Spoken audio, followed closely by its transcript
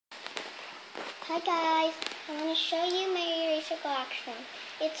Hi guys, I want to show you my eraser collection.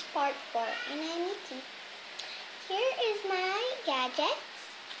 It's part 4 and I'm Nikki. Here is my gadgets.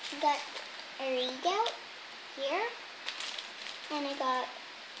 Got a radio here and I got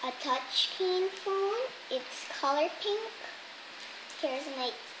a touchscreen phone. It's color pink. Here's my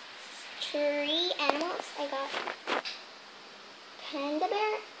 3 animals. I got panda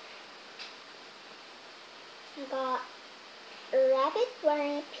bear. I got a rabbit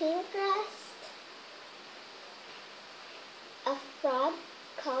wearing pink dress. A frog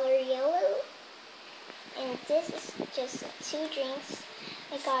color yellow, and this is just 2 drinks.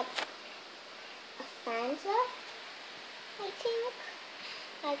 I got a Fanta, I think.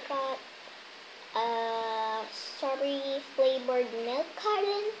 I got a strawberry flavored milk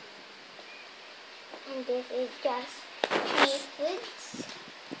carton, and this is just 3 foods.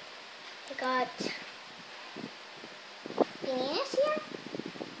 I got bananas here.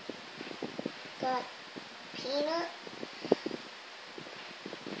 Got peanut.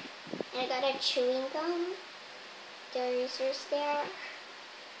 I got a chewing gum. The erasers there.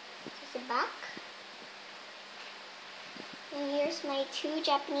 This is the back. And here's my 2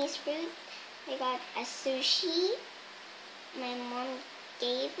 Japanese fruit. I got a sushi. My mom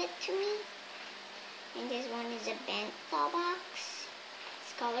gave it to me. And this one is a bento box.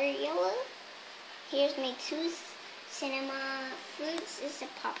 It's color yellow. Here's my 2 cinema foods. This is a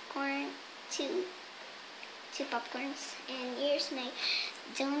popcorn. 2 popcorns. And here's my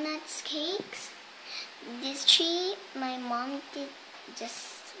donuts cakes. This tree, my mom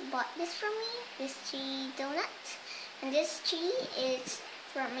just bought this for me. This tree donut. And this tree is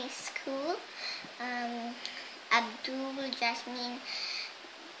for my school. Abdul Jasmine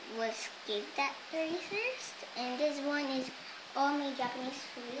gave that very first. And this one is all my Japanese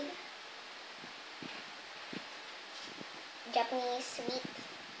food. Japanese sweet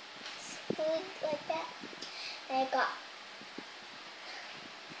food like that. And I got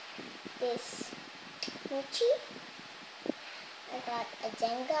this mochi. I got a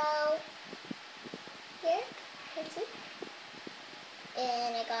Jenga here, you can see.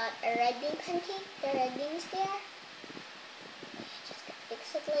 And I got a red bean pancake. The red beans there. Just gonna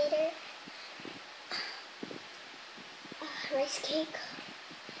fix it later. Rice cake.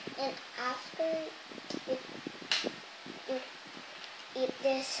 And after you eat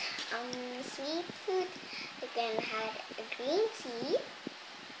this sweet food, you can have a green tea.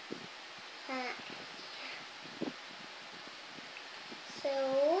 So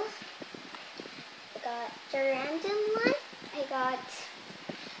I got the random one. I got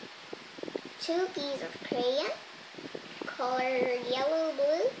 2 pieces of crayon, color yellow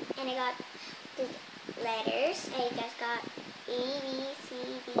blue, and I got the letters. I just got A, B, C,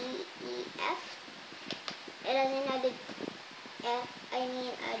 D, E, F. It doesn't have the F, a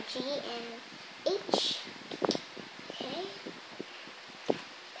G and H. Okay.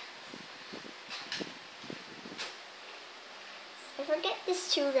 I forget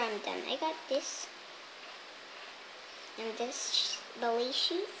this 2 random. I got this and this belly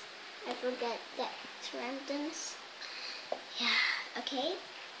shoes. I forget that randoms. Yeah, okay.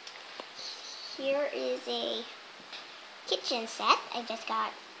 Here is a kitchen set. I just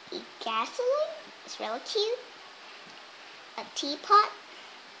got a gasoline. It's really cute. A teapot,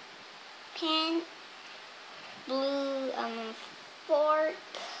 pan, blue fork,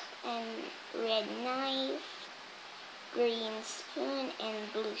 and red knife, green spoon,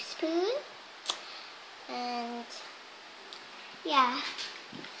 and blue spoon. And yeah,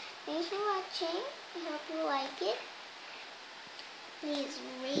 thanks for watching. I hope you like it. Please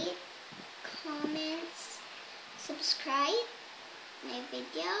rate, comment, subscribe my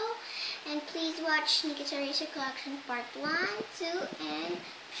video, and please watch Nikki's Eraser Collection Part 1, 2, and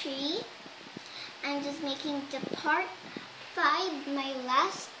 3. I'm just making the Part 5 my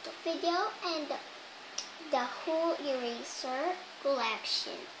last video and the whole eraser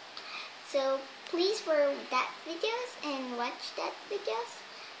collection. So please for that videos and watch that videos.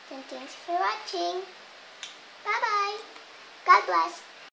 And thanks for watching. Bye bye. God bless.